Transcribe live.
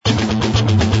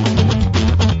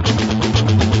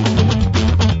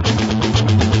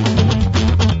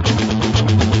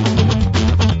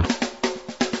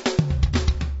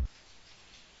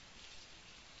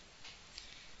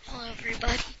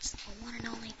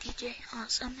DJ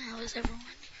Awesome. How is everyone?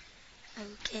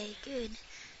 Okay, good.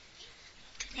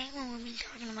 Today we'll be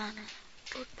talking about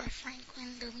a book by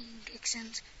Franklin W.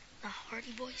 Dixon's The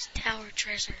Hardy Boys Tower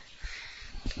Treasure.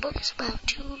 The book is about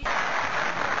two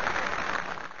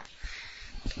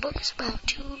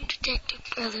detective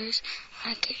brothers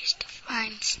on a case to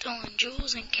find stolen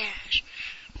jewels and cash.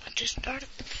 But to start at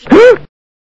the beginning,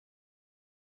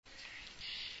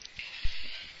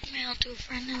 mailed to a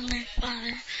friend of their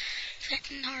father,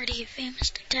 Fenton Hardy, a famous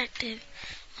detective,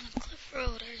 on a Cliff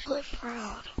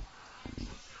Road.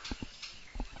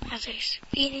 As a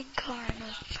speeding car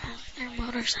goes past their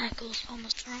motorcycles,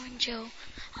 almost throwing Joe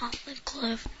off the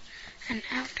cliff, and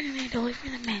after they deliver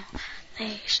the mail,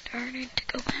 they started to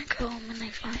go back home and they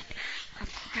find a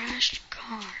crashed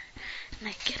car. And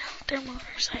they get out their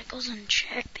motorcycles and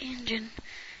check the engine,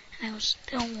 and it was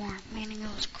still warm, meaning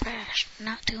it was crashed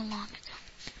not too long ago.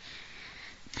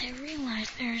 They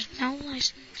realize there's no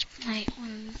license plate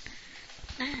when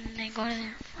then they go to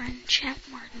their friend Champ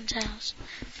Martin's house,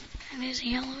 and his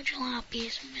yellow jalopy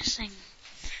is missing.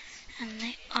 And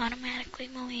they automatically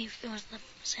believe it was the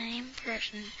same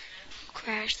person who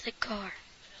crashed the car.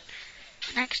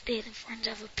 The next day the friends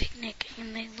have a picnic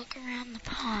and they look around the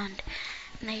pond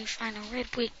and they find a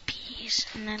redwood piece,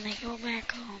 and then they go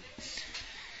back home.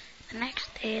 The next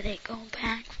day they go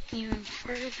back even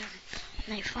further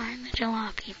and they find the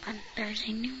jalopy, but there's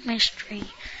a new mystery.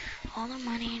 All the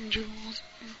money and jewels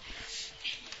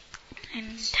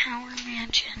and Tower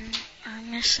Mansion are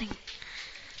missing.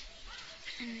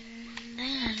 And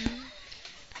then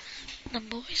the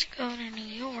boys go to New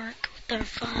York with their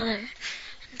father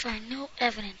and find no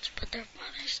evidence, but their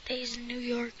father stays in New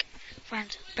York and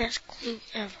finds the best clue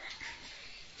ever: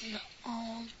 the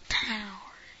old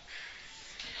tower.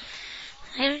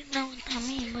 They didn't know what that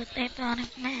meant, but they thought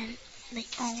it meant the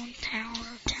old tower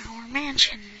of Tower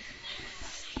Mansion.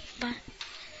 But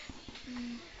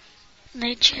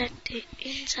they checked it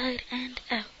inside and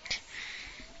out.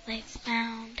 They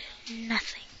found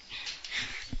nothing.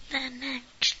 The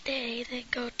next day they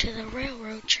go to the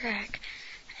railroad track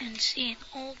and see an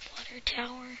old water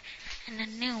tower and a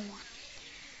new one.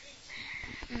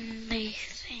 And they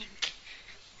think,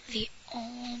 the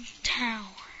old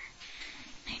tower.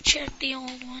 They check the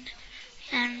old one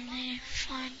and they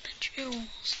find the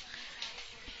jewels.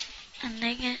 And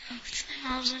they get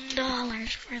 $1,000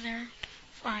 for their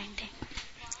finding.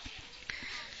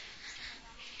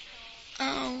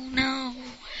 Oh no.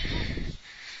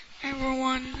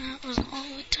 Everyone, that was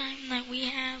all the time that we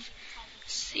have.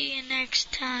 See you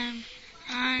next time.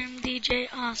 I'm DJ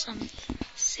Awesome.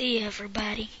 See you,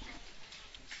 everybody.